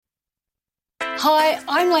Hi,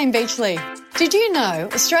 I'm Lane Beachley. Did you know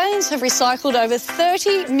Australians have recycled over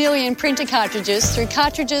 30 million printer cartridges through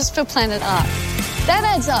Cartridges for Planet Art? That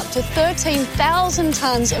adds up to 13,000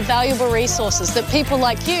 tonnes of valuable resources that people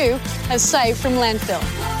like you have saved from landfill.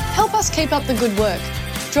 Help us keep up the good work.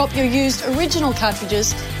 Drop your used original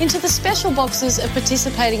cartridges into the special boxes of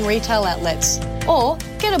participating retail outlets. Or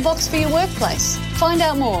get a box for your workplace. Find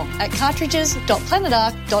out more at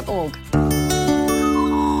cartridges.planetarc.org.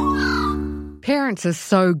 Parents are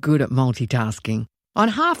so good at multitasking. On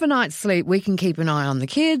half a night's sleep, we can keep an eye on the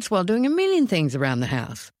kids while doing a million things around the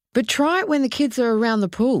house. But try it when the kids are around the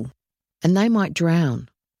pool, and they might drown.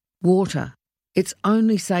 Water. It's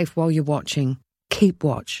only safe while you're watching. Keep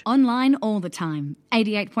watch. Online all the time.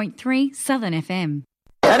 88.3 Southern FM.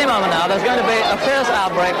 Any moment now, there's going to be a fierce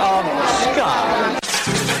outbreak of ska.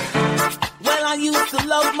 Well, I used to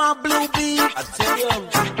love my blue beat. I tell you,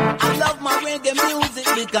 I love my reggae music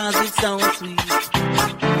because it sounds sweet.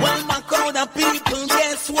 Well, my crowd of people,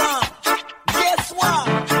 guess what? Guess what?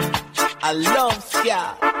 I love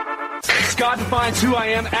ska. Ska defines who I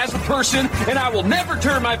am as a person, and I will never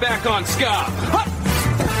turn my back on ska. Huh!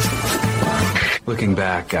 Looking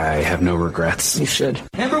back, I have no regrets. You should.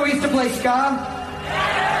 Remember we used to play ska?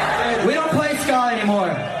 We don't play ska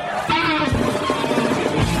anymore.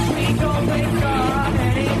 We don't play ska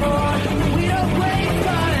anymore. We don't play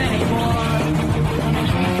ska anymore.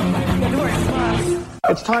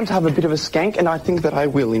 It's time to have a bit of a skank, and I think that I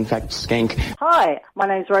will, in fact, skank. Hi, my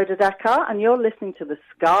name's Rhoda Dakar, and you're listening to the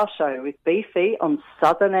Ska Show with Beefy on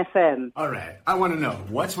Southern FM. All right, I want to know,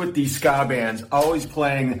 what's with these ska bands always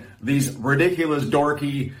playing these ridiculous,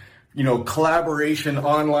 dorky, collaboration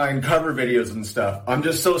online cover videos and stuff? I'm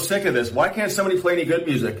just so sick of this. Why can't somebody play any good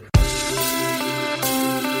music?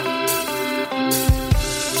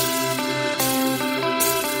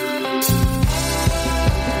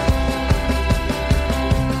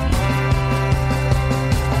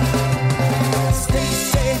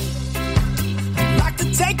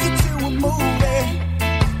 Take you to a movie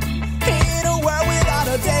in a world without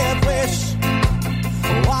a death wish.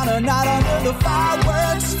 On a night under the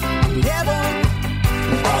fireworks in heaven.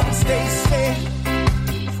 Oh, Stacy,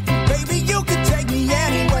 baby, you can take me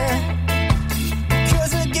anywhere.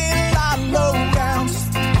 'Cause I get a lot of low rounds.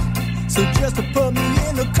 So just to put me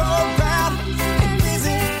in the cold ground and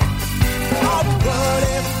visit. Oh, what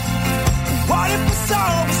if the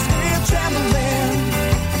song was still trembling?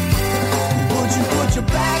 Would you put your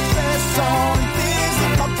black dress on,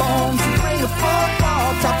 visit my bones, and bring a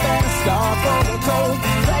football top and a scarf for the cold?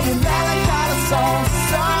 Playing Melancholy songs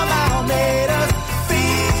somehow made us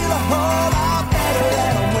feel a whole lot better.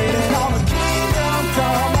 And I'm waiting on the kingdom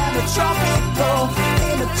come and the trumpet blow.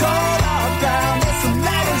 In the cold hard ground, there's some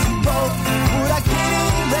letters you wrote. Would I get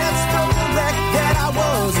any rest from the wreck that I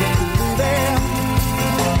wasn't believing?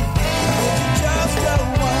 Would you just go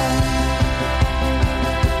on?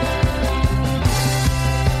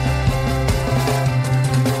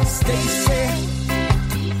 Stacy,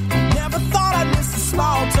 never thought I'd miss the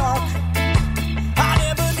small talk. I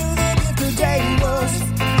never knew that if the day was.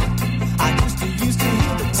 I used to hear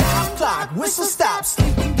the time clock whistle, stop,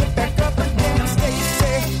 sleep and get back up again. I'm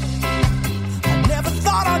Stacy. I never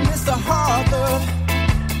thought I'd miss the harbor.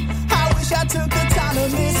 I wish I took the time to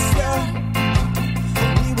miss you.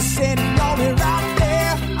 We were sitting on it right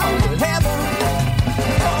there on the heaven.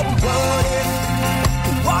 Oh,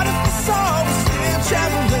 what if the song was still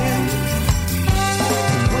traveling?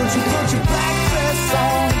 Would you put your black dress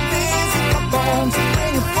on, visit my bones, and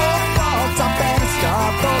bring a football top and a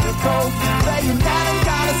scarf for the cold? Playing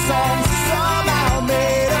Melancholy songs that somehow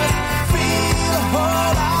made us feel a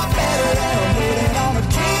whole lot better. And I'm waiting on a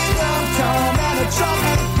kingdom come and a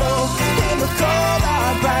trumpet blow. In the cold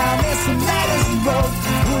hard ground, there's some letters you wrote.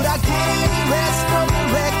 Would I get any rest from the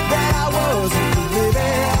wreck that I wasn't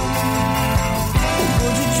living?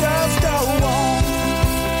 Would you just go on?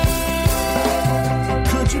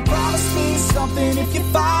 Could you promise me something if you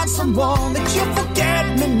find someone that you forget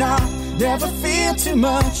me not? Never feel too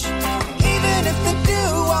much, even if they do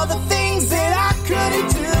all the things that I couldn't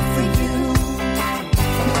do for you.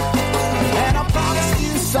 And I promise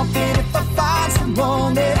you something if I find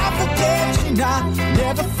someone that I forget you not.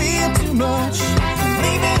 Never feel too much,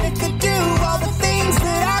 even if they do all the things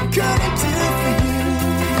that I couldn't do for you.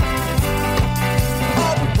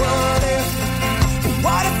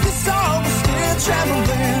 What if this song was still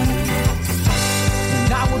trembling?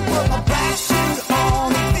 And I would put my black shoes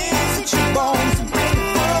on and visit your bones and bring a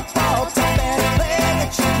football top and play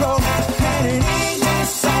that you wrote. And an English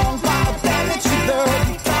song by a band that you love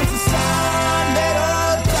becomes a song,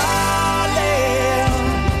 little darling.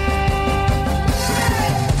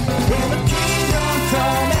 In the kingdom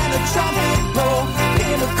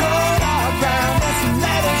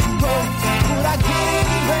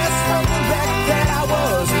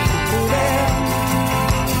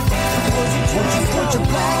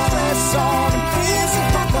boots on and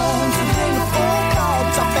physical bones, and bring a full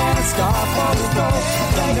dogs up and a scarf for the throat.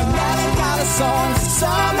 Think of many kind of songs that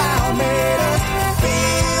somehow made us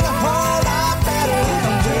feel a whole lot better.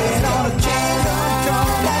 I'm waiting on a kingdom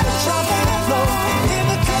come and a trumpet to blow. In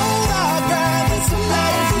the cold hard ground with some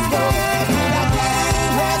letters to go. And I can't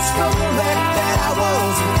rest from the wreck that I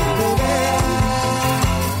was, baby.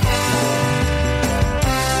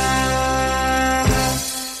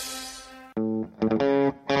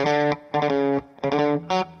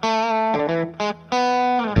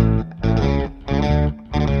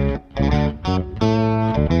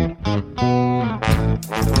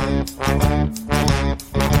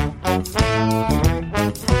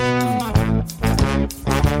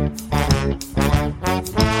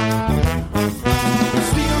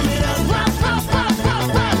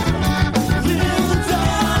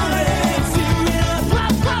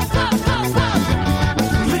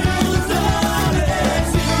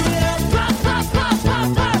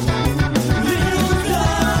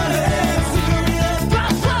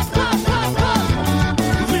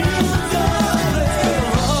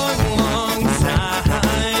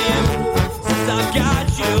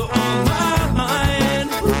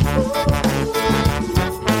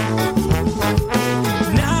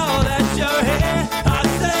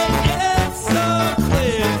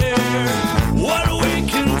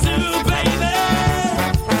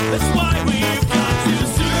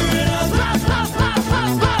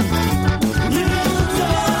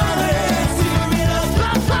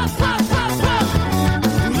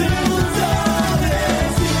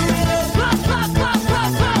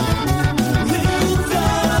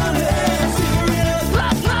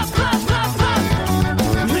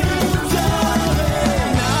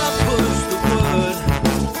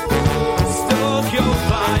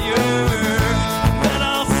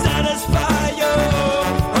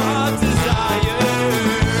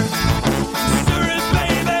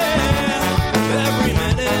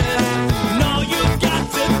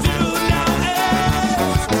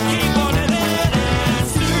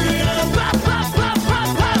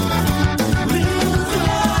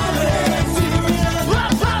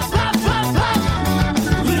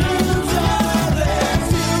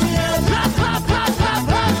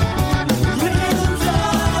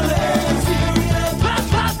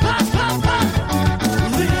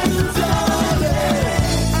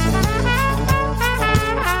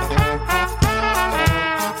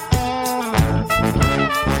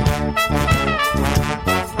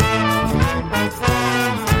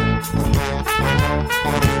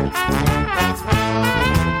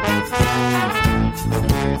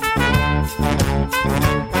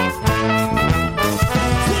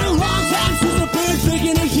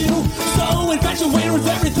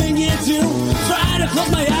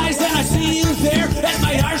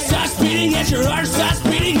 Your heart starts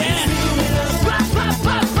beating and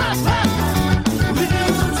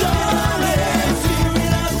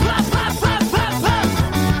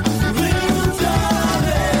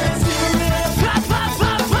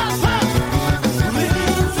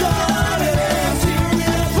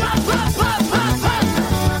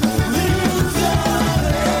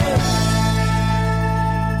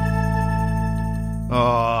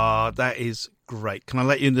that is great. Can I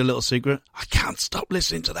let you into a little secret? I can't stop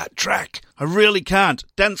listening to that track. I really can't.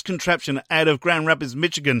 Dance Contraption out of Grand Rapids,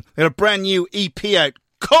 Michigan. They got a brand new EP out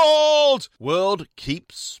called World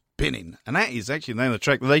Keeps Spinning. And that is actually the name of the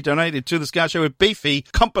track that they donated to the Ska Show with Beefy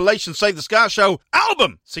compilation Save the Ska Show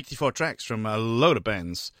album. 64 tracks from a load of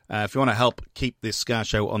bands. If you want to help keep this Ska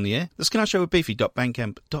Show on the air, the Ska Show with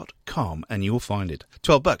Beefy.bandcamp.com and you'll find it.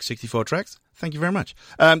 $12, 64 tracks. Thank you very much.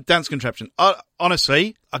 Dance Contraption.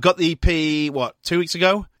 Honestly, I got the EP, 2 weeks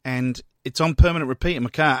ago? And it's on permanent repeat in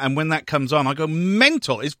my car. And when that comes on, I go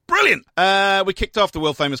mental. It's brilliant. We kicked off the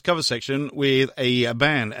world-famous cover section with a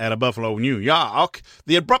band out of Buffalo, New York,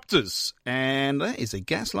 the Abrupters. And that is a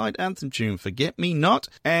Gaslight anthem tune, Forget Me Not.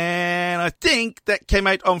 And I think that came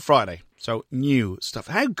out on Friday. So, new stuff.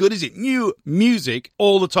 How good is it? New music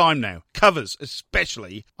all the time now. Covers,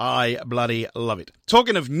 especially. I bloody love it.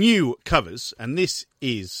 Talking of new covers, and this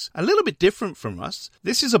is a little bit different from us.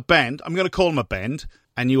 This is a band. I'm going to call them a band,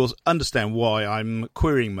 and you will understand why I'm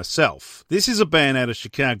querying myself. This is a band out of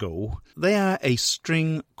Chicago. They are a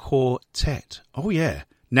string quartet. Oh, yeah.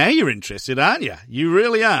 Now you're interested, aren't you? You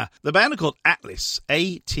really are. The band are called Atlas,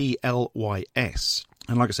 A-T-L-Y-S.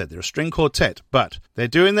 And like I said, they're a string quartet, but they're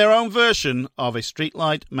doing their own version of a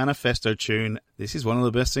Streetlight Manifesto tune. This is one of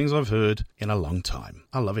the best things I've heard in a long time.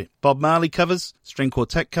 I love it. Bob Marley covers, string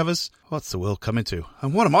quartet covers. What's the world coming to?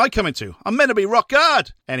 And what am I coming to? I'm meant to be rock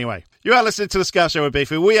hard. Anyway, You are listening to The Ska Show with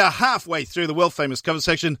Beefy. We are halfway through the world-famous cover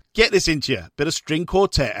section. Get this into you. Bit of string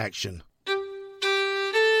quartet action.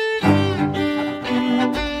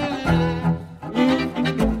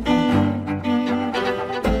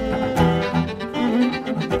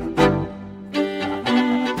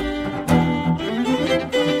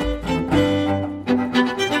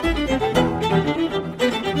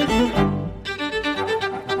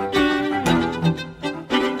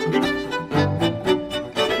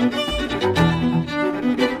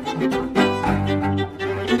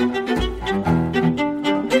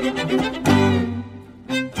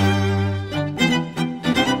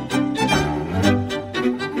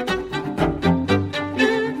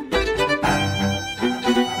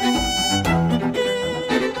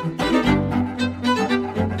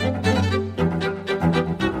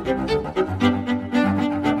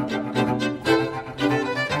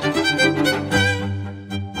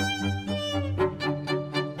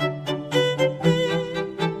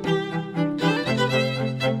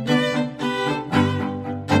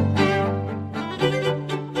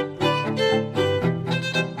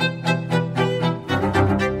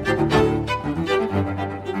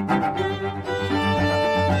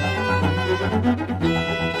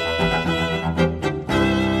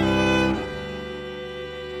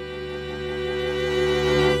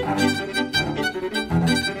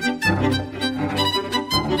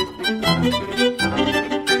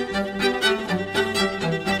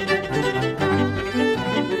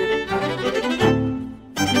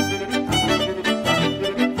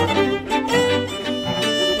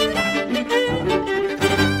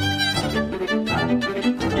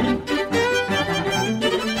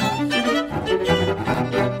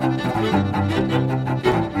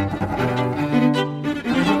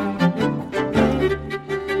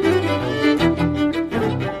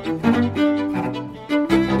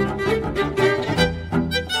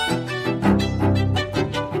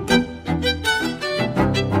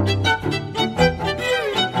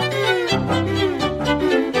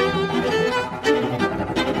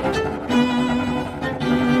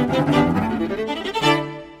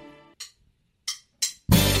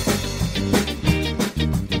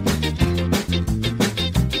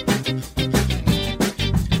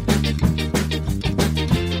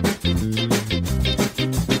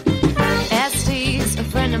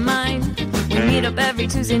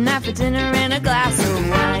 Tuesday night for dinner and a glass of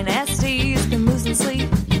wine. SD's been losing sleep.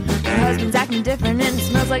 Her husband's acting different and it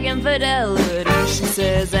smells like infidelity. She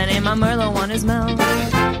says that ain't my Merlot on his mouth.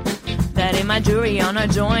 That ain't my jewelry on a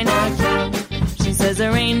joint account. She says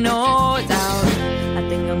there ain't no doubt. I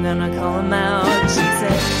think I'm gonna call him out. She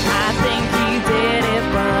said, I think he did it,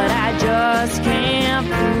 but I just can't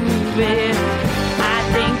prove it. I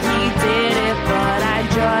think he did it, but I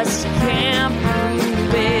just can't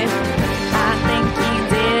prove it. I think he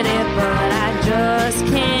did it, but I just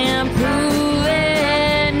can't prove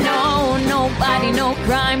it. No, nobody, no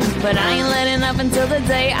crime, but I ain't letting up until the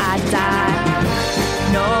day I die.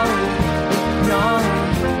 No, no,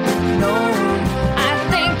 no, I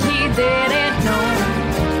think he did it. No,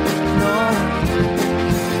 no,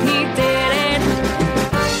 he did it.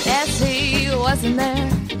 S.E. wasn't there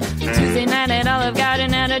Tuesday night at Olive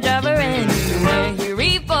Garden at a driver anywhere. He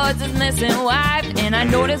reports his missing wife, and I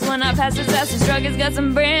noticed when I passed his house, his truck has got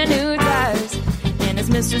some brand new tires, and his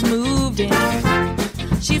mistress moved in.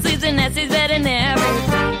 She sleeps in Essie's bed and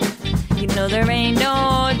everything. You know there ain't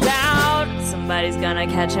no doubt somebody's gonna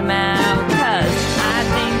catch him out, 'cause I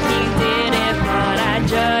think he did it, but I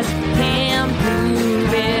just can't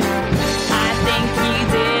prove it. I think he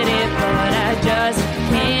did it, but I just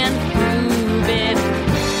can't prove it.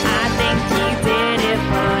 I think he did it,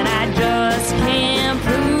 but I just can't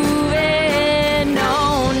prove it.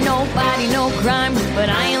 No, nobody, no crime, but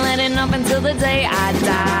I ain't letting up until the day I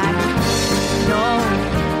die. No,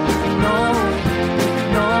 no,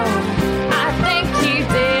 no, I think he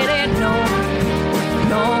did it. No,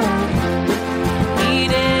 no, he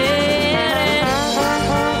did it.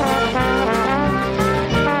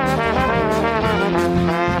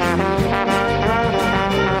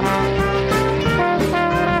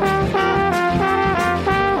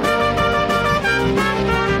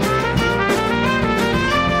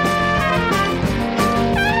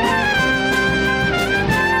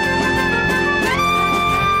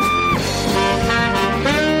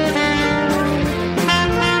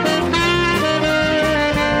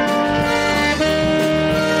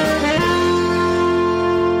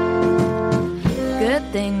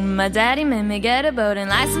 My daddy made me get a boating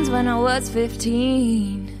license when I was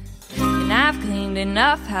 15. And I've cleaned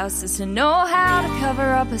enough houses to know how to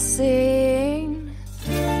cover up a sin.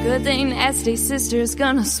 Good thing SD's sister's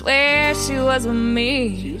gonna swear she was with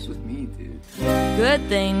me. Good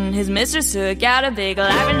thing his mistress took out a big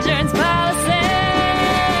life insurance policy.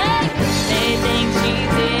 They think she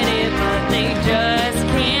did it, but they just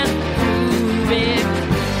can't prove it.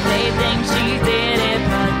 They think she did it,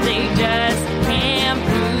 but they just can't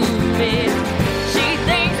prove it. She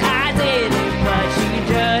thinks I did it, but she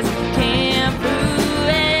just can't prove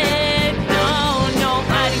it. No,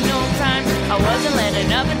 nobody, no crime. I wasn't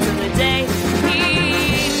letting up until the day he.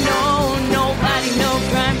 No, nobody, no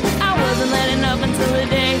crime. I wasn't letting up until the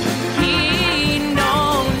day he.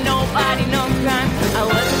 No, nobody, no crime. I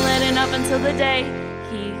wasn't letting up until the day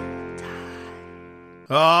he.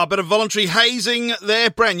 A bit of voluntary hazing there,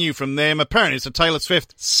 brand new from them. Apparently it's a Taylor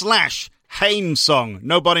Swift / Haim song.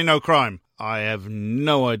 Nobody, no crime. I have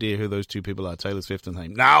no idea who those two people are, Taylor Swift and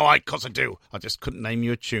Haim. No, of course I do. I just couldn't name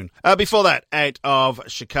you a tune. Before that, out of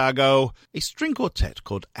Chicago, a string quartet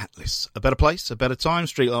called Atlas. A Better Place, A Better Time,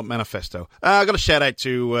 Street Art Manifesto. I got a shout out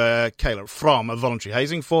to Kayla from Voluntary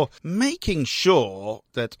Hazing for making sure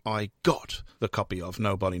that I got the copy of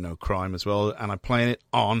Nobody, No Crime as well, and I'm playing it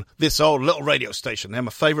on this old little radio station. They're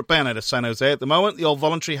my favourite band out of San Jose at the moment, the old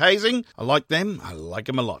Voluntary Hazing. I like them. I like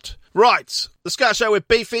them a lot. Right, the Ska Show with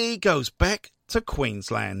Beefy goes back to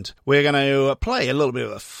Queensland. We're going to play a little bit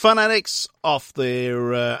of Fun Addicts off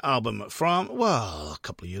their album from, well, a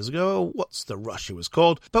couple of years ago. What's the Rush it was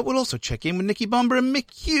called? But we'll also check in with Nicky Bomber and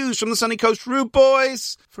Mick Hughes from the Sunny Coast Rude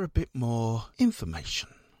Boys for a bit more information.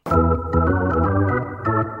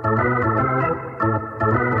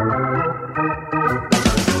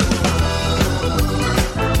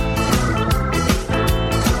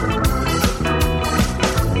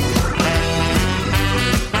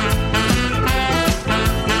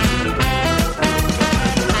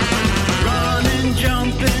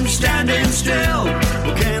 Standing still,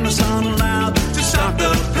 well, chemists aren't allowed to stock the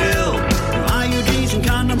pill. IUDs and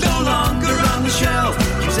condoms no longer on the shelf.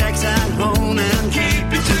 Keep sex at home and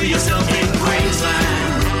keep it to yourself in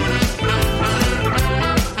Queensland.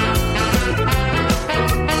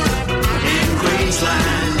 In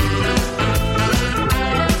Queensland.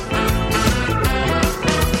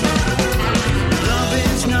 Love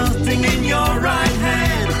is nothing in your right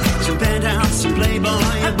hand. Some penthouse, some Playboy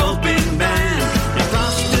have both been banned.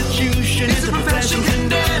 Is a profession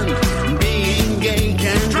condemned. Being gay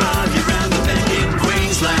can drive you round the bend in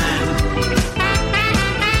Queensland.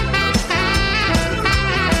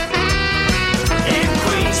 In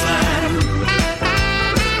Queensland.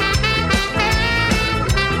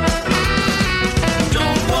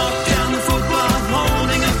 Don't walk down the footpath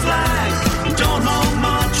holding a flag. Don't hold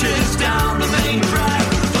marches down the main drag.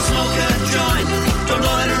 Don't smoke a joint. Don't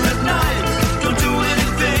loiter at night. Don't do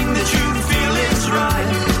anything that you feel is right.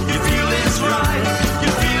 Right, you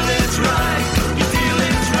feel it's right, you feel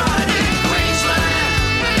it's right in Queensland.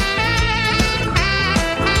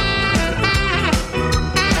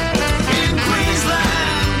 In Queensland.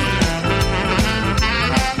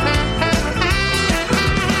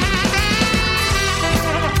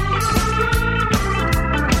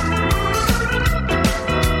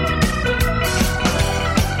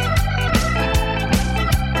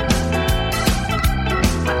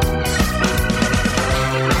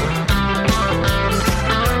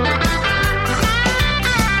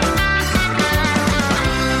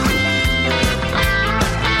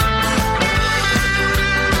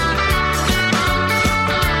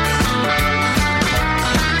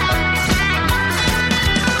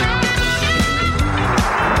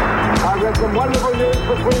 Some wonderful news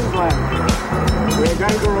for Queensland. We're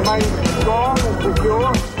going to remain strong and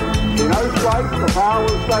secure. In no shape, the power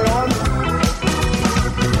will stay on.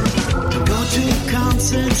 Go to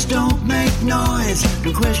concerts, don't make noise.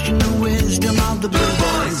 Don't question the wisdom of the Blue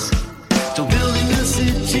Boys. So building a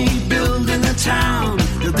city, building a town.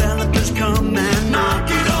 Developers come and knock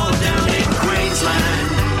it all down in Queensland.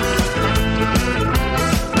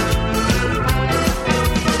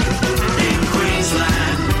 In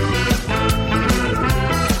Queensland.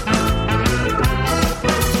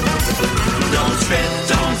 Don't spit,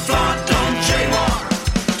 don't fart, don't jaywalk.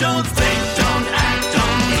 Don't think, don't act,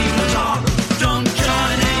 don't even talk. Don't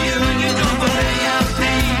join a union, don't pay a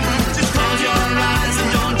fee. Just close your eyes and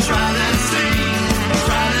don't try to see.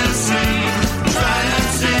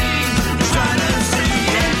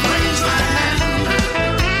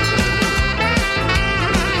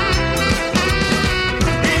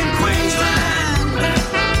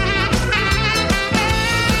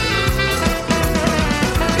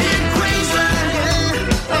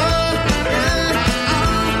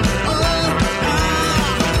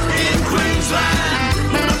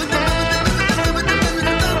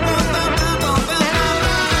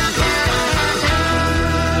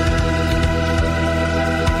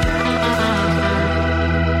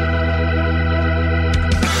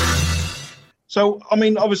 So, I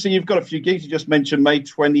mean, obviously you've got a few gigs. You just mentioned May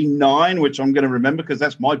 29, which I'm going to remember because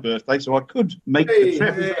that's my birthday, so I could make the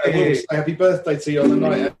trip. Hey, happy birthday to you on the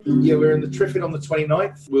night. Yeah, we're in the Triffin on the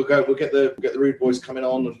 29th. We'll get the Rude Boys coming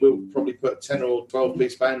on, and we'll probably put a 10 or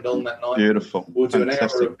 12-piece band on that night. Beautiful. We'll do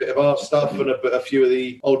Fantastic. an hour of a bit of our stuff and a few of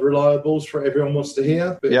the old reliables for everyone wants to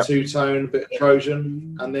hear. A bit of two-tone, a bit of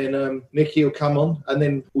Trojan, and then Nicky will come on, and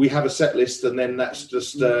then we have a set list, and then that's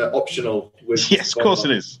just optional. Yes, of course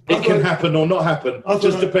it is. It can happen or not happen. It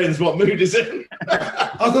just depends what mood is in.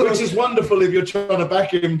 Which is wonderful if you're trying to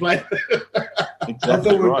back him play. Exactly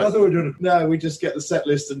I thought we were doing it. No, we just get the set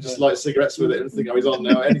list and just light cigarettes with it and think, he's on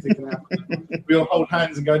now. Anything can happen. We all hold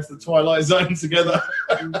hands and go into the Twilight Zone together.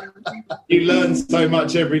 You learn so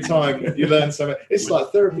much every time. You learn so much. It's like a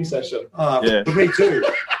therapy session. For me too.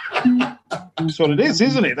 That's what it is,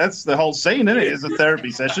 isn't it? That's the whole scene, isn't it? It's a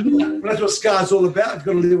therapy session. Well, that's what Ska's all about. You've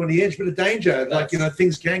got to live on the edge, bit of danger.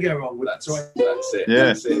 Things can go wrong. That's it. Yeah.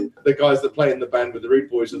 That's it. The guys that play in the band with the Rude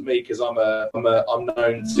Boys with me, because I'm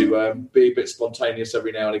known to be a bit spontaneous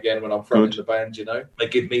every now and again when I'm fronting the band. You know, they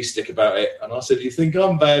give me stick about it, and I said, "You think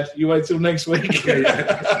I'm bad? You wait till next week."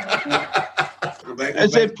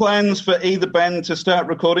 Is there plans for either band to start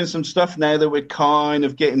recording some stuff now that we're kind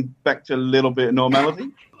of getting back to a little bit of normality?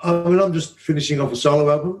 I mean, I'm just finishing off a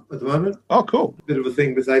solo album at the moment. Oh, cool. Bit of a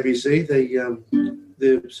thing with ABC.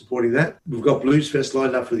 They're supporting that. We've got Blues Fest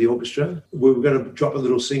lined up for the orchestra. We're going to drop a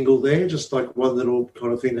little single there, just like one little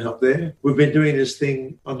kind of thing to help there. We've been doing this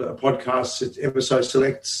thing on a podcast at Episode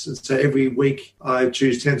Selects. So every week I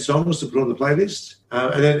choose 10 songs to put on the playlist.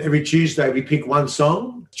 And then every Tuesday we pick one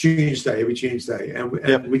song, every Tuesday. And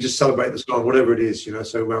we just celebrate the song, whatever it is, you know.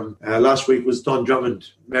 So last week was Don Drummond,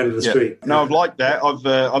 Man of the Street. No, I've liked that.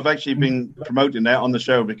 I've actually been promoting that on the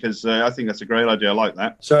show because I think that's a great idea. I like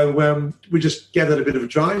that. So we just gathered a bit of a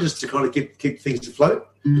try just to kind of keep things afloat.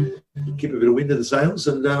 Keep a bit of wind in the sails,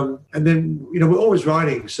 and then we're always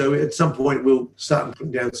writing. So at some point we'll start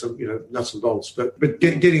putting down some nuts and bolts. But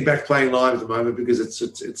getting back playing live at the moment because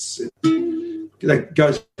it's that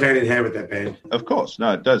goes hand in hand with that band. Of course,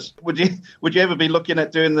 no, it does. Would you ever be looking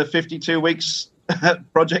at doing the 52 weeks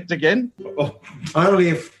project again? Only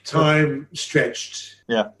if time stretched.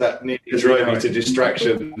 Yeah, that nearly drove me to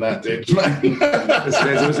distraction. That did.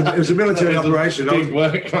 It was a military operation. Big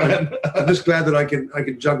work, man. I'm just glad that I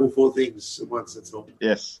can juggle 4 things at once. That's all.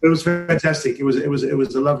 Yes, it was fantastic. It was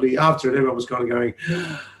a lovely after, and everyone was kind of going.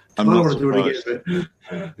 I don't want to do it again,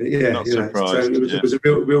 but yeah, surprised. So it was a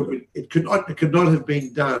real. It could not have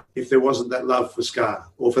been done if there wasn't that love for Ska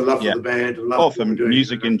or for love for the band and love for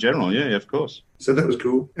music in general. Yeah, of course. So that was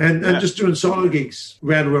cool, and just doing solo gigs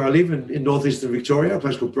around where I live in northeastern Victoria, a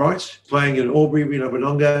place called Bright, playing in Albury,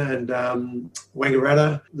 Wononga, and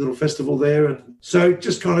Wangaratta, little festival there, and so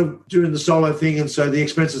just kind of doing the solo thing, and so the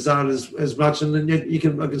expenses aren't as much, and then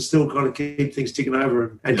I can still kind of keep things ticking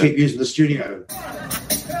over and keep using the studio.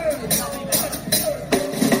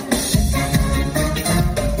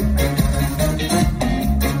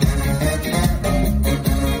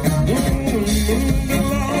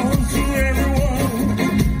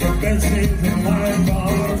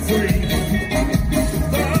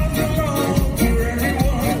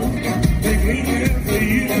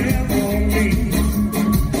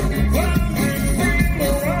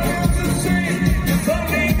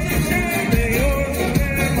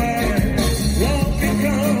 Walk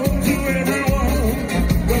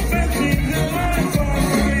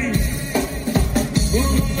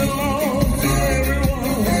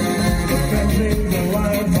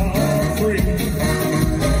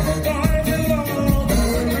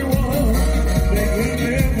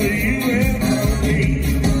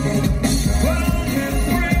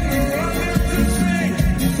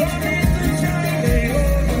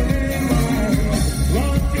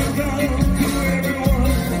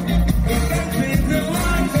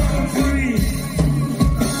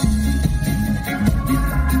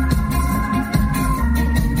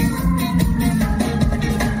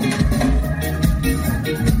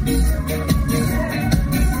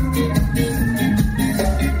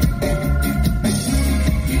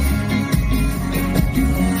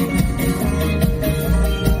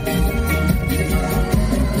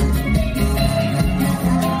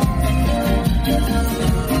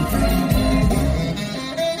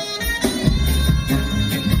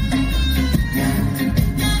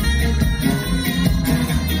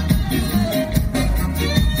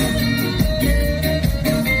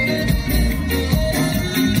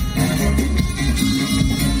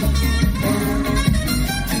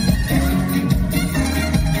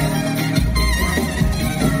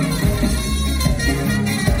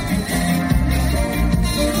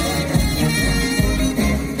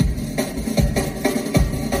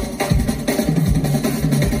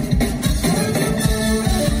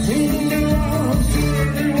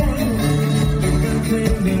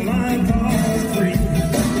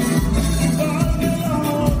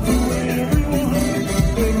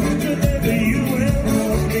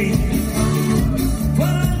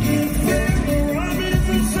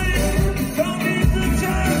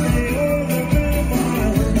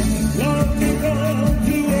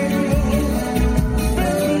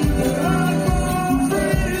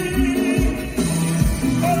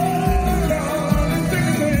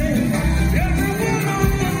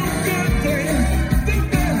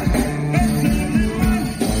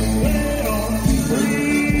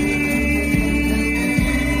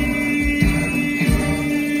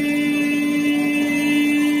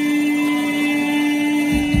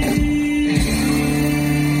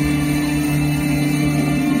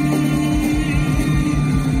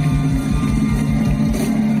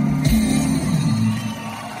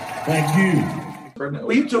Thank you.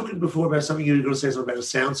 Were you talking before about something you were going to say something about a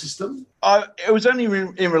sound system? It was only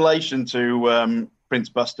in relation to Prince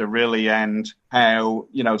Buster, really, and how,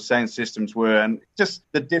 sound systems were, and just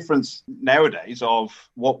the difference nowadays of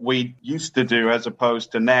what we used to do as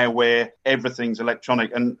opposed to now, where everything's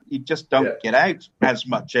electronic and you just don't get out as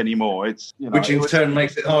much anymore. It's which in turn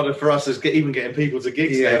makes it harder for us as even getting people to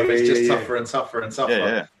gigs now. It's just tougher and tougher and tougher.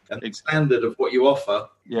 Yeah. And the standard of what you offer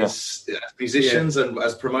is as musicians and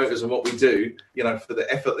as promoters and what we do, for the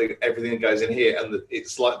effort that everything that goes in here, and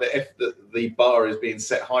it's like the bar is being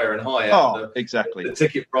set higher and higher. Oh, exactly. The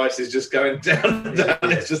ticket price is just going down and down.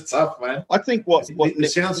 It's just tough, man. I think what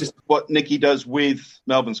Nicky does with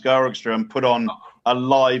Melbourne Ska Orchestra and put on a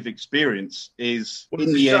live experience is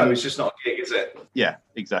in the end. It's just not a gig, is it? Yeah,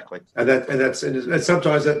 exactly. And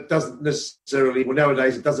sometimes that doesn't necessarily. Well,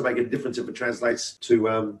 nowadays it doesn't make a difference if it translates to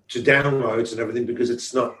downloads and everything, because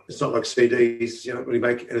it's not like CDs. You don't really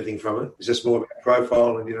make anything from it. It's just more about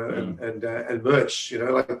profile and and merch.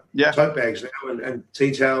 Like tote bags now and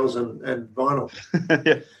tea towels and vinyl.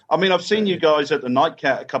 Yeah. I mean, I've seen you guys at the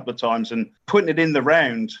Nightcat a couple of times, and putting it in the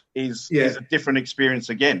round is a different experience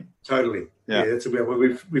again. Totally. Yeah, that's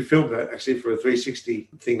we filmed that actually for a 360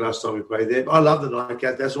 thing last time we played there. I love the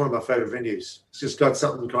Nightcat. That's one of my favourite venues. It's just got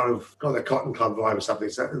something got that Cotton Club vibe or something.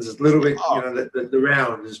 So it's a little bit, the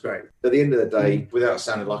round is great. At the end of the day, without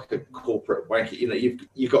sounding like a corporate wanker,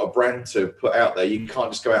 you've got a brand to put out there. You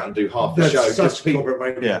can't just go out and do half the show. Such corporate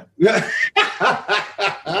wanker. Yeah.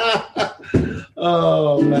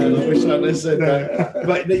 Oh man, I wish I'd listened.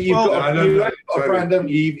 But you've got a brand, haven't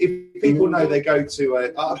you? If people know they go to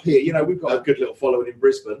up here, we've got a good little following in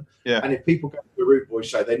Brisbane. Yeah. And if people go to a Rude Boy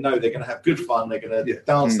show, they know they're going to have good fun. They're going to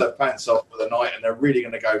dance their pants off for the night, and they're really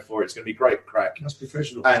going to go for it. It's going to be great crack. That's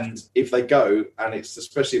professional. And if they go, and it's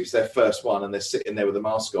especially if it's their first one, and they're sitting there with a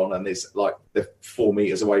mask on, and there's like they're 4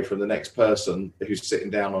 meters away from the next person who's sitting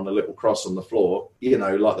down on a little cross on the floor,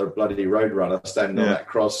 like the bloody roadrunner standing on that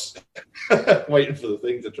cross, waiting for the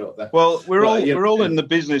thing to drop down. Well, we're all in the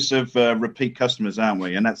business of repeat customers, aren't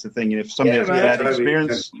we? And that's the thing. If somebody has a bad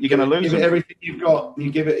experience, you're going to lose them. Everything you've got,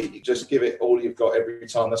 you just give it all you've got every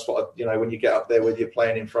time. That's what when you get up there, whether you're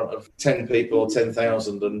playing in front of 10 people or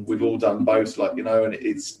 10,000, and we've all done both, and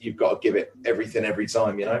you've got to give it everything every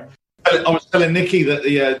time. I was telling Nicky that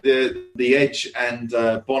the Edge and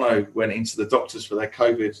Bono went into the doctors for their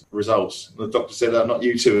COVID results. The doctor said, "Not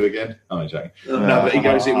you two again." Oh, I'm joking. No, but he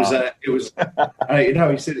goes, "It was."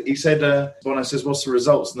 He said, Bono says, "What's the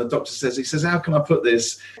results?" And the doctor says, "How can I put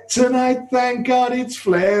this? Tonight, thank God, it's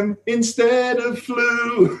phlegm instead of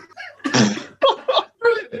flu."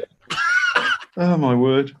 Oh my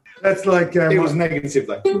word! That's like it was negative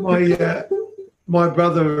though. My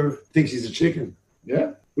brother thinks he's a chicken.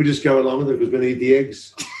 Yeah. We just go along with it because we need the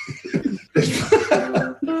eggs.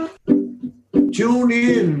 Tune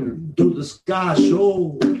in to the Ska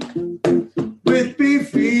Show with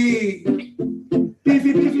Beefy.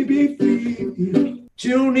 Beefy.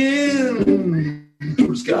 Tune in to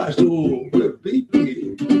the Ska Show with Beefy.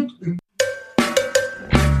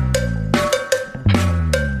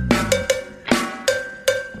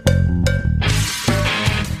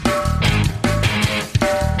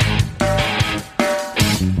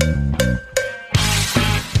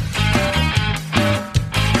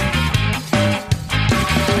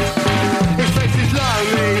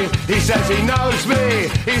 He knows me.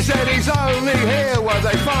 He said he's only here where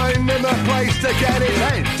they find him a place to get his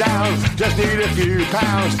head down. Just need a few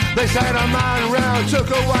pounds. They sent a man round, took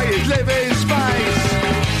away his living space.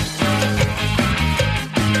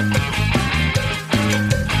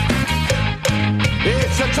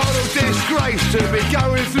 It's a total disgrace to be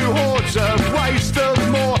going through hordes of waste of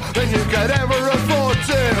more than you could ever afford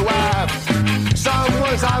to have.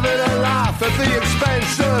 Someone's having a laugh at the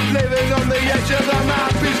expense of living on the edge of the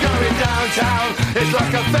map. He's going downtown, it's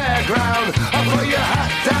like a fairground. I put your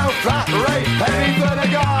hat down, flat rate, penny for the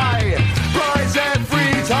guy. Prize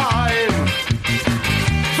every time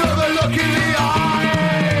for the look in the eye.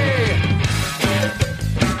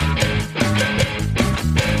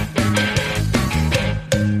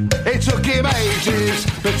 It took him ages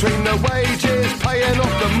between the wages, paying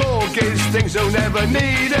off the mortgage, things he'll never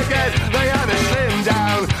need again. They had a slim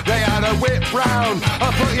down, they had a whip round.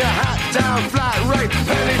 I put your hat down, flat rate,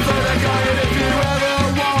 penny for the guy. And if you ever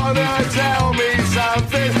wanna tell me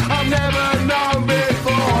something I've never known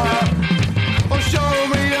before, or show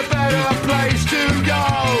me a better place to go,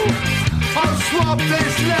 I'll swap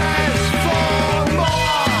this less for more.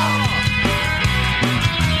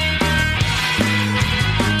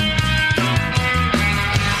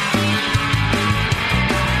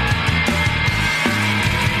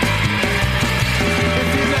 If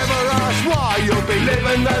you never be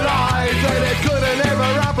living the life that it couldn't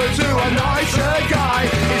ever happen to a nicer guy.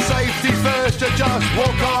 It's safety first to just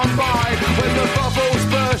walk on by. When the bubbles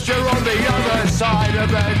burst, you're on the other side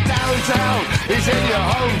of the downtown. He's in your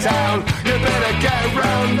hometown. You better get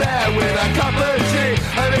round there with a cup of tea.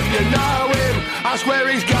 And if you know him, ask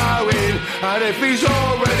where he's going. And if he's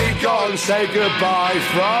already gone, say goodbye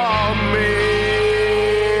from me.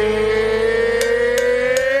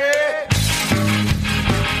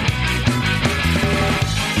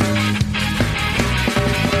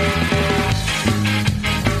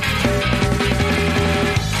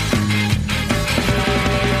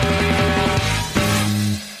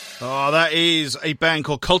 Oh, that is a band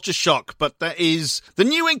called Culture Shock, but that is the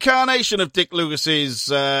new incarnation of Dick Lucas's,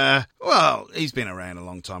 well, he's been around a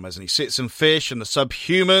long time, hasn't he? Sits and Fish and the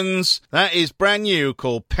Subhumans. That is brand new,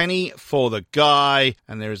 called Penny for the Guy,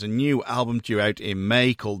 and there is a new album due out in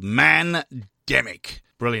May called Man-demic.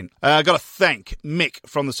 Brilliant. I've got to thank Mick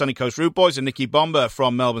from the Sunny Coast Root Boys and Nicky Bomber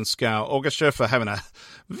from Melbourne Ska Orchestra for having a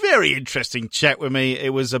very interesting chat with me.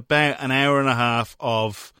 It was about an hour and a half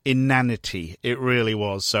of inanity. It really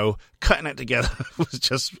was. So cutting it together was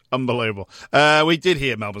just unbelievable. We did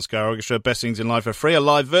hear Melbourne Ska Orchestra, Best Things in Life for Free, a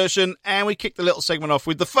live version, and we kicked the little segment off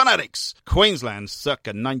with the Fun Addicts, Queensland,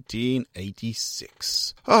 circa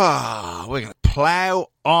 1986. We're going to plough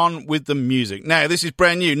on with the music. Now, this is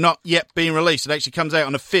brand new, not yet being released. It actually comes out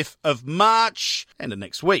on the 5th of March, end of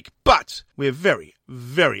next week. But we're very,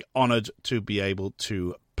 very honoured to be able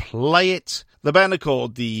to play it. The band are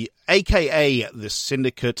called the AKA The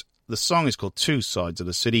Syndicate. The song is called Two Sides of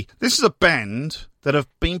the City. This is a band that have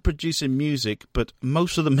been producing music, but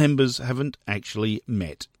most of the members haven't actually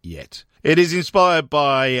met yet. It is inspired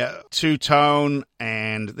by two-tone,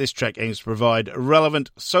 and this track aims to provide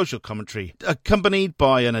relevant social commentary, accompanied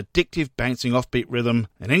by an addictive bouncing offbeat rhythm,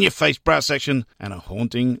 an in-your-face brass section, and a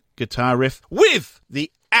haunting guitar riff, with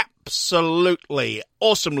the absolutely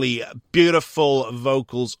awesomely beautiful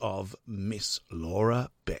vocals of Miss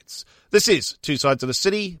Laura Betts. This is Two Sides of the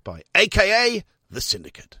City by AKA The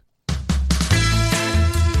Syndicate.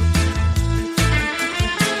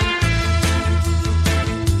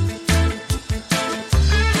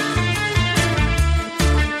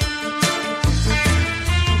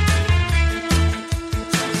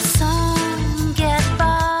 Some get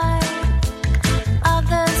by,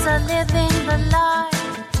 others are living the life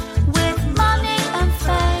with money and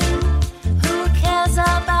fame. Who cares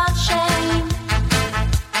about shame?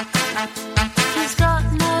 He's got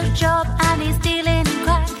no job and he's dealing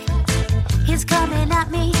crack. He's coming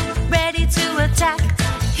at me, ready to attack.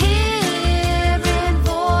 Hearing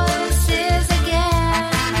voices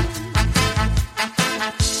again.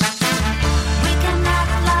 We can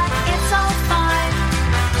act like it's all fine,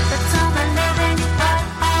 but some are living right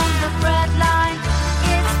on the breadline.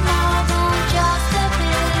 It's more than just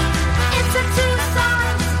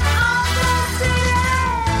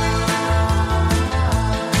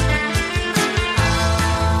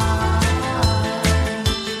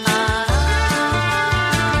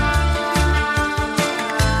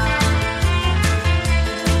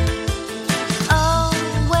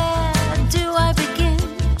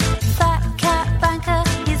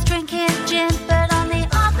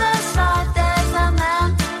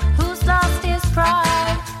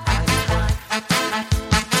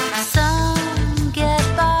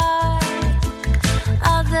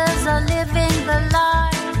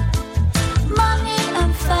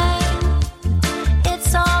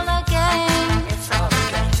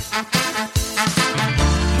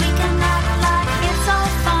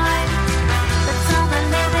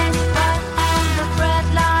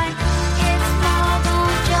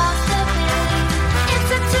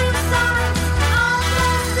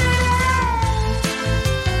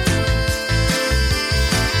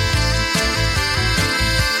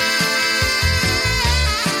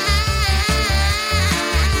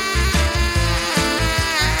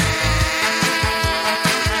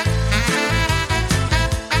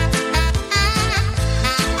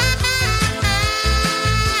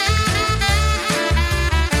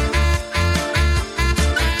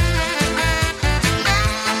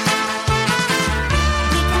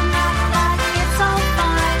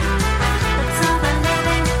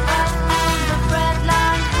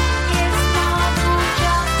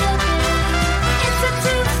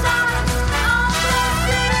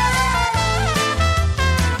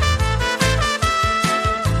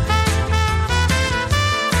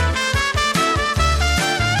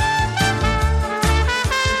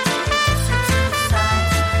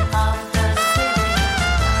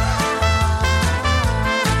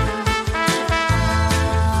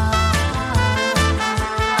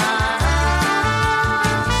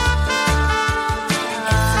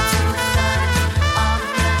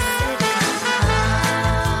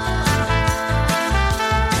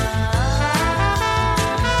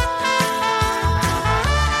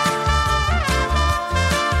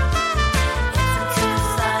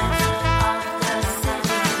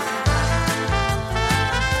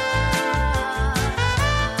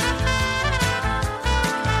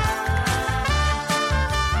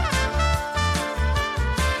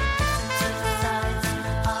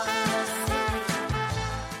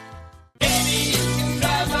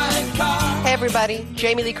everybody.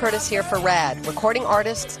 Jamie Lee Curtis here for RAD, recording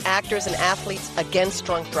artists, actors, and athletes against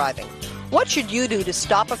drunk driving. What should you do to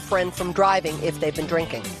stop a friend from driving if they've been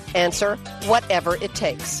drinking? Answer, whatever it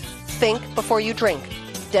takes. Think before you drink.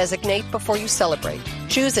 Designate before you celebrate.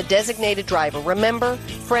 Choose a designated driver. Remember,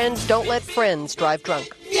 friends don't let friends drive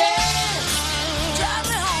drunk.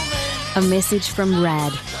 A message from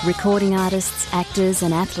RAD, recording artists, actors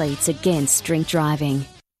and athletes against drink driving.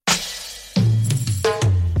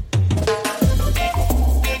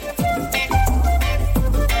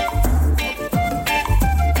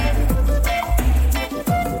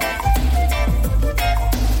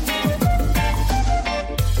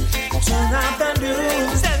 Turn out the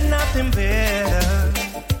news, there's nothing better.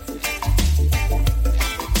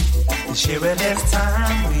 Share this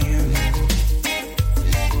time with you.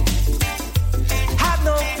 Have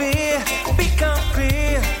no fear, become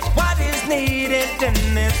clear what is needed in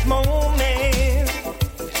this moment.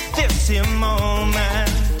 This here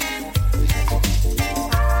moment.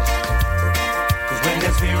 'Cause when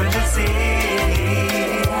there's fear in the city,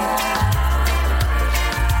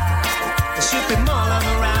 there should be more on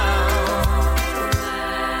around.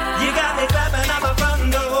 You got me clapping at the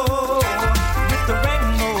front door with the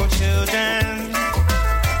rainbow children.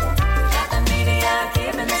 Got the media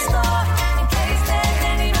keeping the score in case there's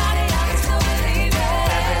anybody else who believe it.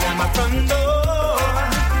 Clapping at my front door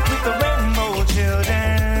with the rainbow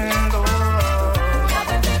children. Oh.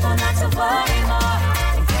 Helping people not to worry more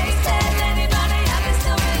in case there's anybody else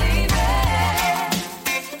who believe it.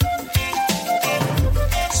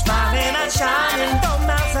 Smiling and shining, both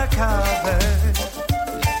mouths are covered.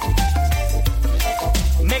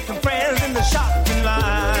 Making friends in the shopping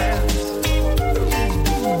lines.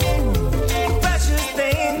 The precious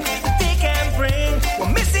thing that they can bring,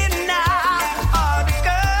 we're missing now, are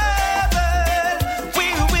discovered. We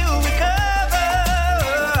will recover.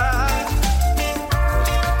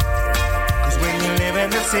 'Cause when you live in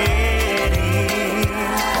the city,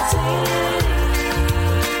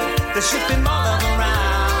 there should be more love around.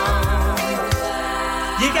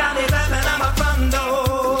 You got me laughing at my front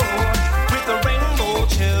door with the rainbow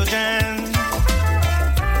children.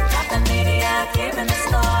 Got the media keeping the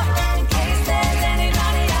score in case there's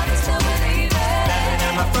anybody out there still believe it. Laughing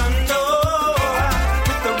at my front door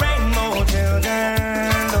with the rainbow children.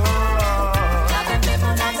 Oh. Helping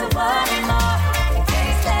people not to worry more in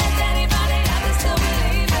case there's anybody out there still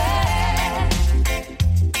believe it.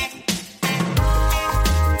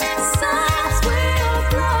 Suns will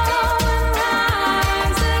glow and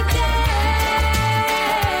rise again.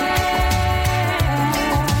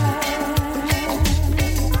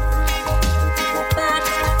 But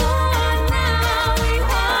for now we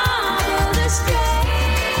wander the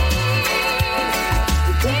streets.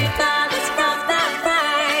 Keep others from the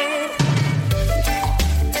rain.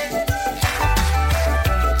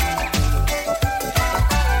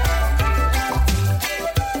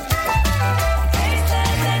 Case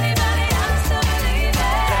there's anybody else to believe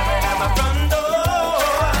it. Clapping at my front door.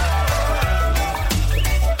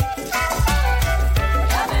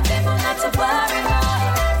 Helping people not to worry more.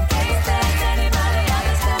 Case there's anybody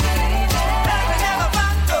else to believe it. Clapping at my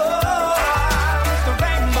front door with the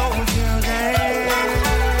rainbow children.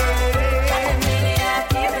 Got the media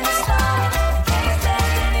keeping the score. Case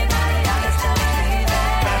there's anybody else to believe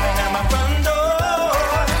it. Clapping at my front door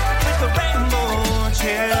with the rainbow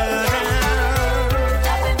children.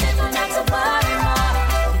 Helping people not to worry more.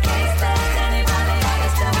 Case there's anybody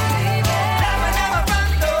else to believe it. Clapping at my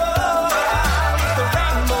front door with the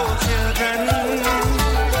rainbow children.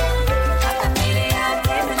 Got the media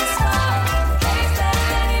keeping the score. Case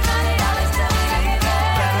there's anybody else to believe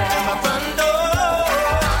it. Clapping at my front door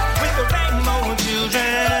with the rainbow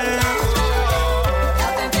children.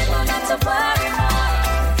 Helping people not to worry more.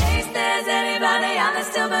 Case there's anybody out there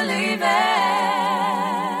still believe it.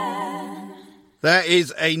 That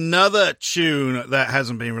is another tune that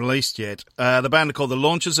hasn't been released yet. The band are called The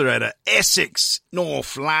Launchers. Are out of Essex,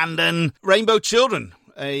 North London. Rainbow Children,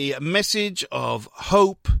 a message of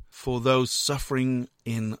hope for those suffering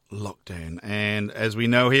in lockdown. And as we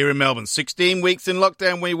know here in Melbourne, 16 weeks in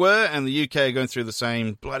lockdown we were, and the UK are going through the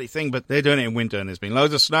same bloody thing, but they're doing it in winter, and there's been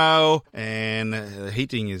loads of snow, and the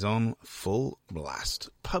heating is on full blast.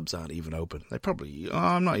 Pubs aren't even open. They probably,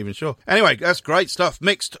 I'm not even sure. Anyway, that's great stuff,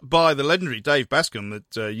 mixed by the legendary Dave Bascombe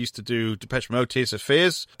that used to do Depeche Mode, Tears for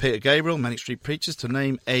Fears, Peter Gabriel, Manic Street Preachers, to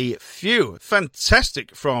name a few.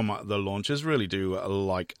 Fantastic from the Launchers, really do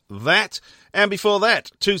like that. And before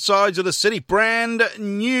that, Two Sides of the City, brand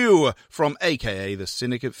new from AKA The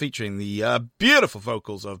Syndicate, featuring the beautiful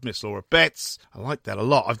vocals of Miss Laura Betts. I like that a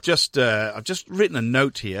lot. I've just written a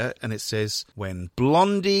note here, and it says, when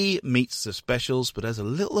Blondie meets the Specials but has a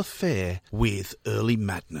little affair with Early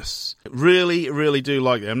Madness. Really, really do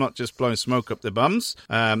like it. I'm not just blowing smoke up their bums.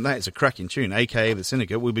 That is a cracking tune, AKA The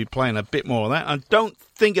Syndicate. We'll be playing a bit more of that. I don't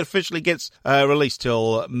think it officially gets released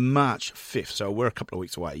till March 5th, so we're a couple of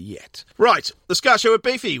weeks away yet. Right, the Ska Show with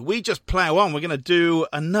Beefy. We just plow on. We're going to do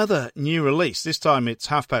another new release. This time it's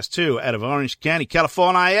 2:30 out of Orange County,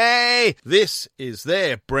 California. Hey! This is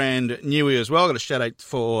their brand new as well. Got a shout out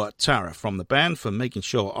for Tara from the band for making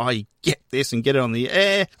sure I get this and get it on the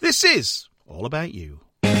air. This is All About You.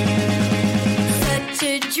 Such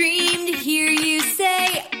a dream to hear you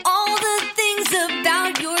say all the things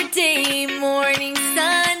about your day. Morning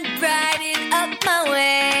sun brighten up my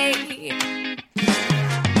way.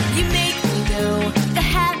 You make me know the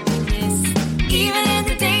happiness, even in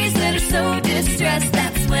the days that are so distressed.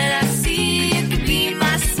 That's when I see you can be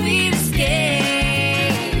my sweet escape.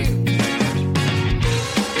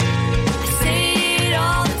 I say it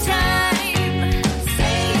all the time.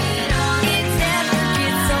 It never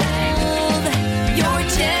gets old. Your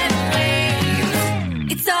gentle ways.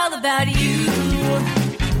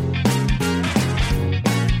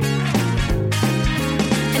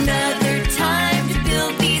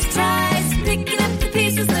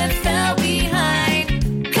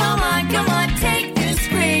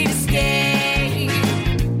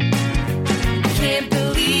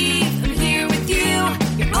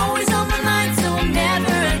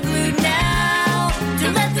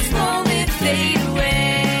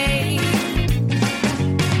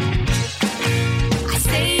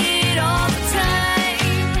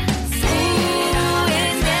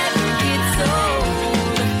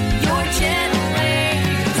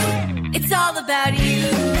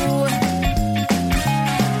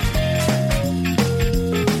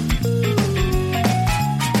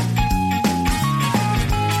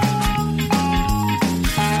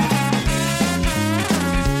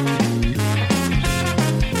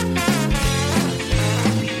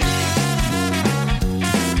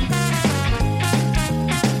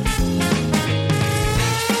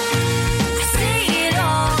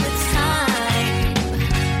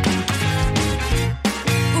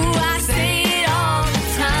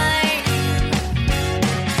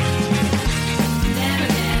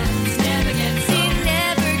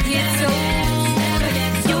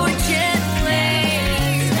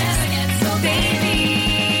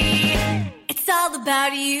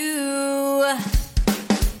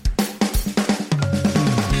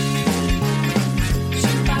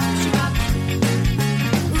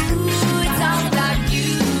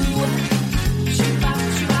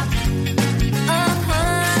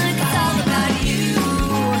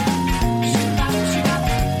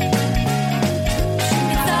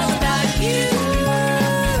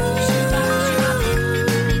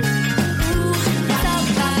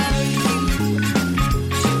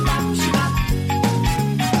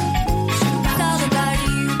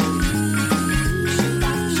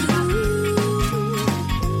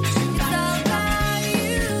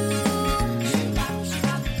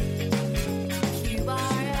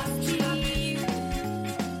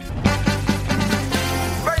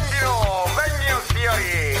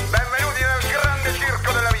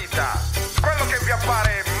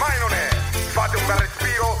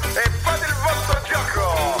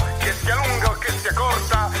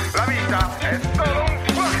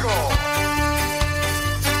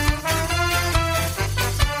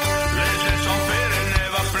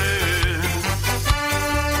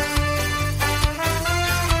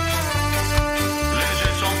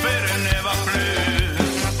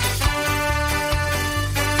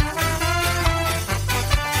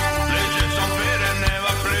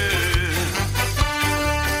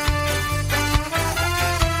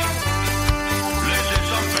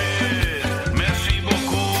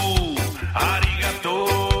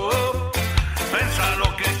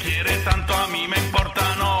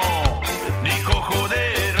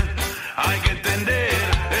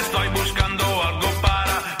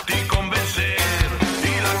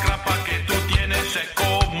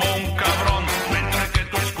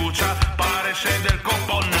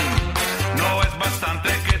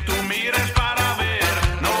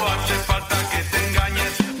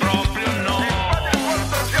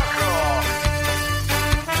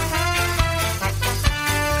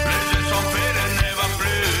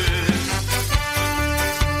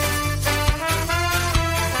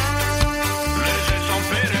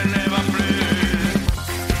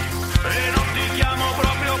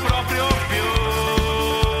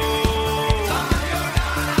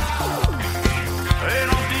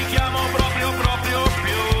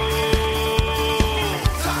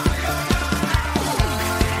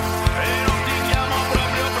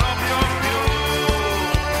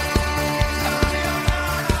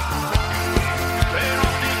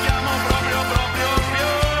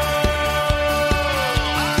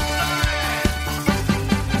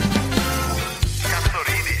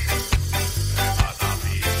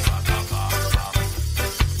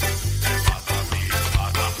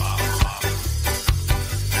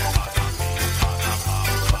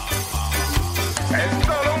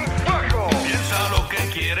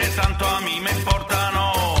 tanto a mí me importa,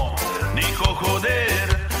 no. Dijo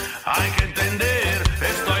joder, hay que entender,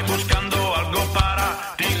 estoy buscando algo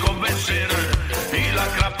para ti convencer. Y la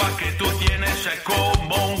crapa que tú tienes es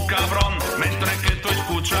como un cabrón, mientras que tú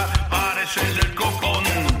escuchas pareces del copón.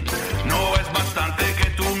 No es bastante que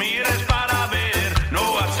tú mires para ver,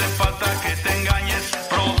 no hace falta que te engañes,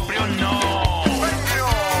 proprio no.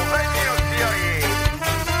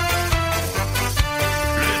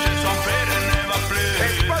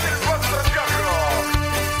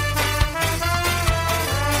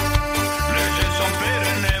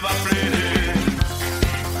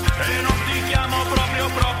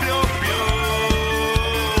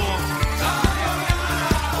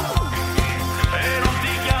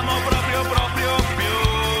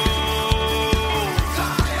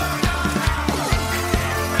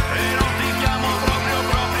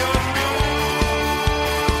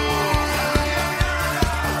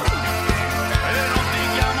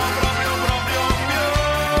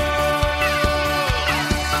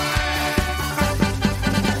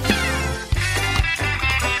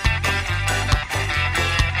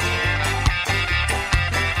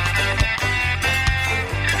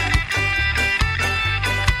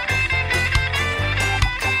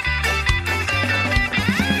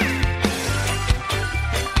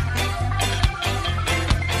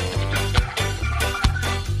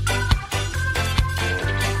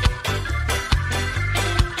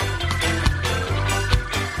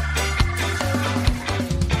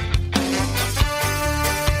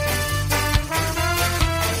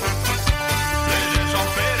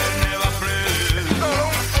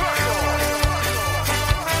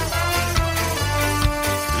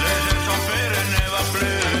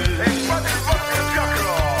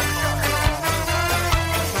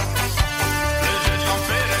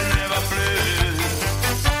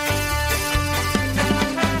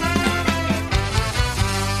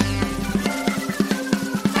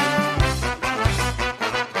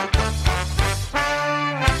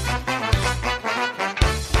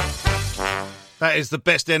 That is the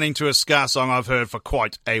best ending to a ska song I've heard for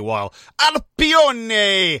quite a while.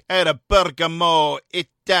 Alpione era Bergamo,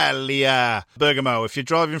 Italia. Bergamo. If you're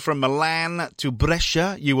driving from Milan to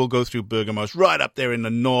Brescia, you will go through Bergamo. It's right up there in the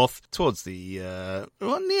north, towards the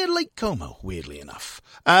near Lake Como, weirdly enough.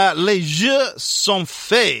 Les Jeux sont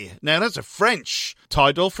faits. Now that's a French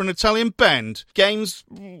title for an Italian band. Games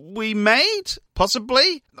we made,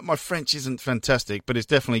 possibly. My French isn't fantastic, but it's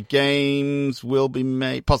definitely games will be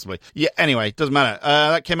made, possibly. Yeah, anyway, doesn't matter.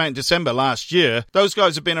 That came out in December last year. Those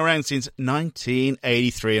guys have been around since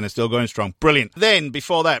 1983 and are still going strong. Brilliant. Then,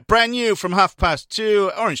 before that, brand new from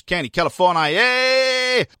 2:30, Orange County, California.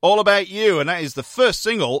 Yay! All About You, and that is the first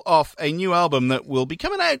single off a new album that will be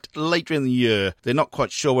coming out later in the year. They're not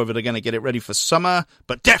quite sure whether they're going to get it ready for summer,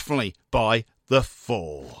 but definitely by the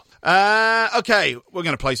fall. Okay, we're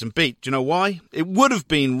going to play some beat. Do you know why? It would have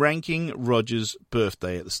been Ranking Roger's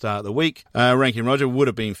birthday at the start of the week. Ranking Roger would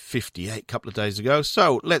have been 58 a couple of days ago.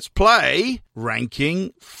 So let's play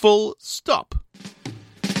Ranking Full Stop.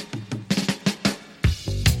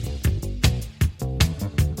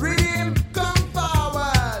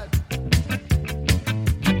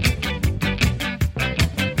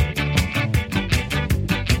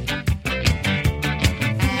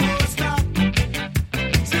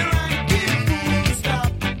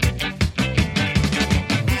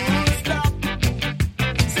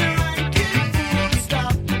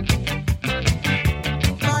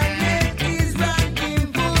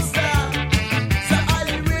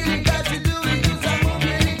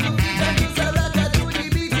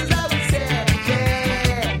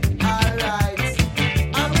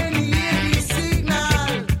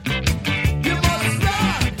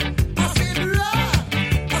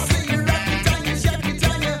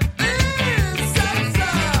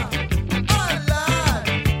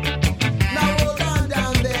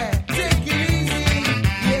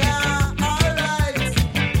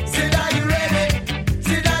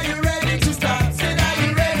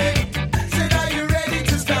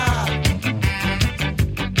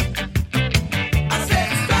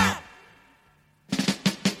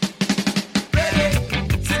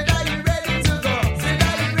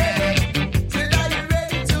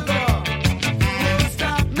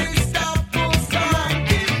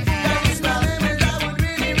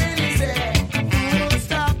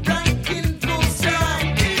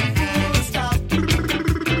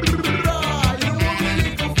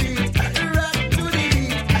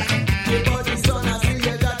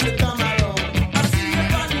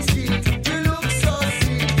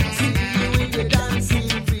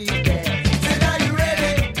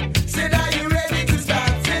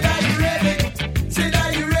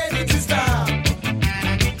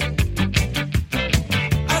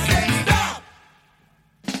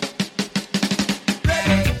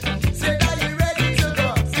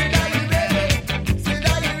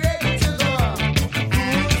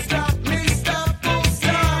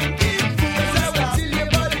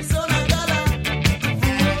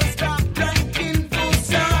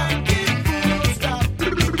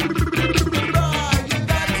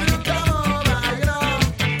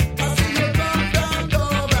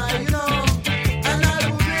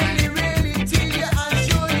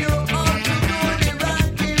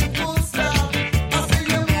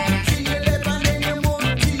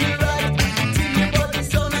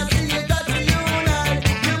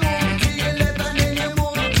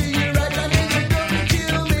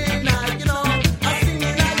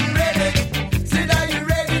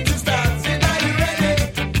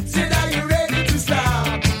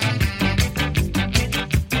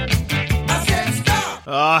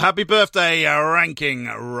 happy birthday, Ranking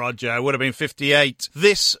Roger. Would have been 58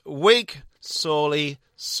 this week. Sorely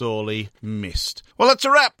missed. Well, that's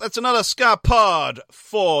a wrap. That's another Ska Pod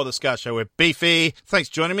for the Ska Show with Beefy. Thanks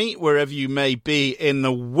for joining me wherever you may be in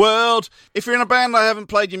the world. If you're in a band I haven't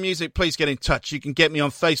played your music, please get in touch. You can get me on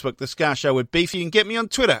Facebook, The Ska Show with Beefy. You can get me on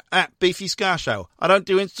Twitter, @Beefy Ska Show. I don't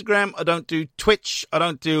do Instagram. I don't do Twitch. I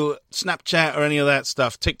don't do Snapchat or any of that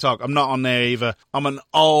stuff. TikTok, I'm not on there either. I'm an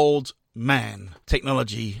old man.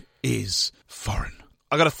 Technology is foreign.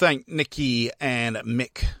 I got to thank Nikki and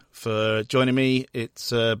Mick for joining me. It's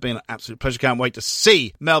been an absolute pleasure. Can't wait to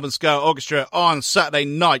see Melbourne Ska Orchestra on Saturday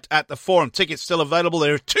night at the Forum. Tickets still available.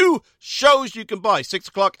 There are 2 shows you can buy, 6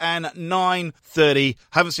 o'clock and 9:30.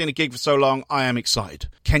 Haven't seen a gig for so long. I am excited.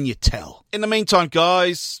 Can you tell? In the meantime,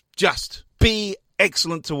 guys, just be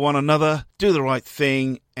excellent to one another, do the right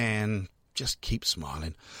thing, and just keep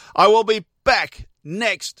smiling. I will be back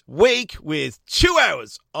next week with 2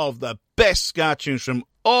 hours of the best ska tunes from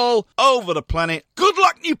all over the planet. Good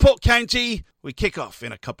luck, Newport County. We kick off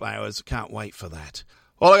in a couple of hours. Can't wait for that.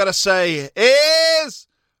 All I got to say is,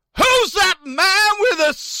 who's that man with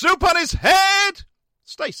a soup on his head?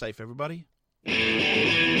 Stay safe, everybody.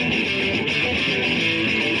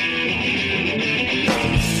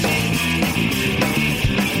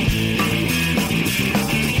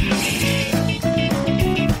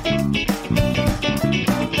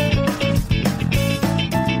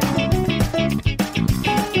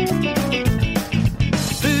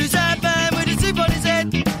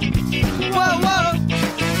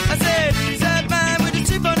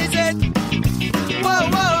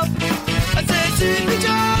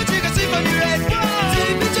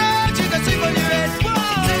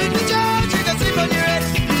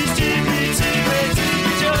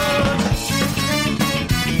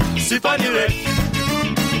 Soup on your head,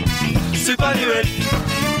 soup on your head,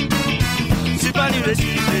 soup on your head,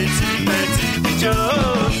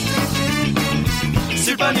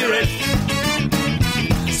 soup on your head,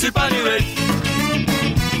 soup on your head,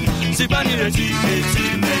 soup on your head,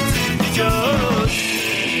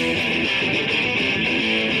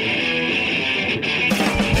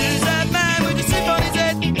 who's that man with the soup on his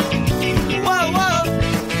head? Whoa, whoa,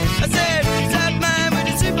 I said, who's that man with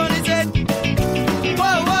the soup on his head?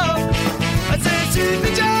 Whoa, whoa.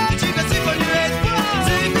 Super George, you got soup on your head.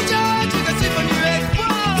 Super George, you got soup on your head.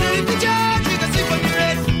 Super George, you got soup on your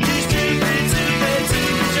head. He's stupid,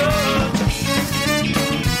 Super George.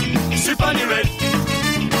 Soup on your head.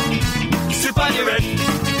 Soup on your head.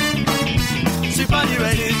 Soup on your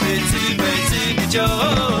head, Super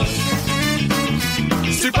George.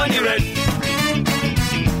 Soup on your head.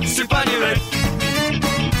 Soup on your head.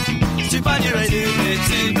 Soup on your head,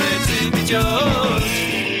 Super George.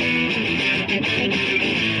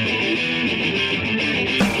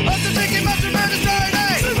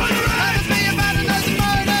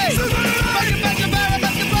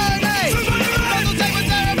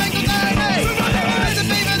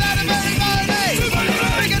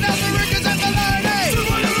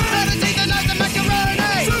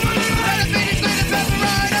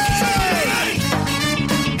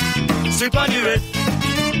 Soup on your head,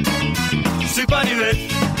 soup on your head,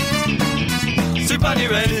 soup on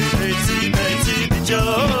your head, Super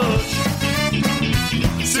George.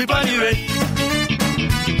 Soup on your head,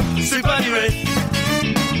 soup on your head,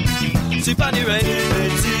 soup on your head,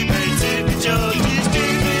 Super George.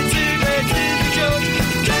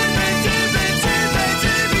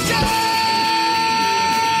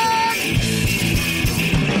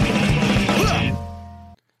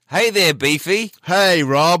 Hey there, Beefy. Hey,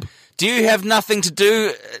 Rob. Do you have nothing to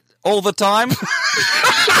do all the time?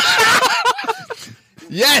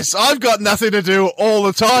 Yes, I've got nothing to do all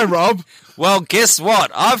the time, Rob. Well, guess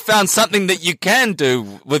what? I've found something that you can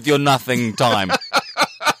do with your nothing time.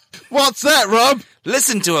 What's that, Rob?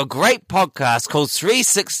 Listen to a great podcast called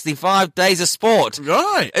 365 Days of Sport.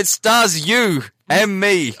 Right. It stars you and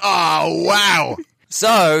me. Oh, wow.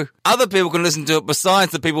 So, other people can listen to it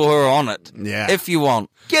besides the people who are on it. Yeah. If you want.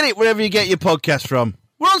 Get it wherever you get your podcast from.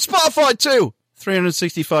 We're on Spotify too.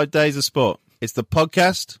 365 Days of Sport. It's the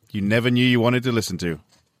podcast you never knew you wanted to listen to.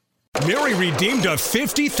 Mary redeemed a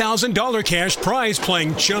 $50,000 cash prize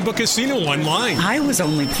playing Chumba Casino online. I was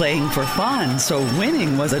only playing for fun, so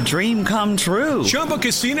winning was a dream come true. Chumba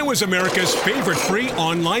Casino is America's favorite free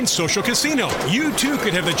online social casino. You, too,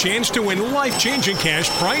 could have the chance to win life-changing cash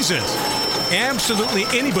prizes. Absolutely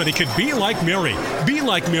anybody could be like Mary. Be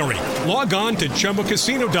like Mary. Log on to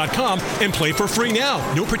ChumbaCasino.com and play for free now.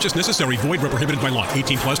 No purchase necessary. Void where prohibited by law.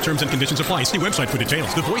 18 plus terms and conditions apply. See website for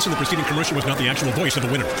details. The voice in the preceding commercial was not the actual voice of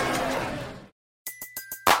the winner.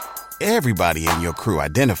 Everybody in your crew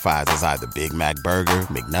identifies as either Big Mac Burger,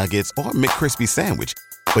 McNuggets, or McCrispy Sandwich.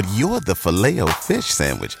 But you're the Filet-O-Fish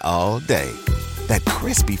Sandwich all day. That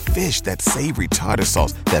crispy fish, that savory tartar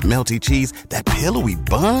sauce, that melty cheese, that pillowy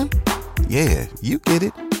bun. Yeah, you get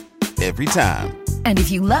it. Every time. And if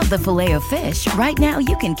you love the Filet-O-Fish, right now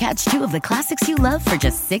you can catch 2 of the classics you love for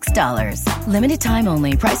just $6. Limited time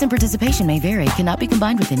only. Price and participation may vary. Cannot be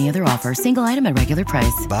combined with any other offer. Single item at regular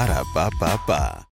price. Ba-da-ba-ba-ba.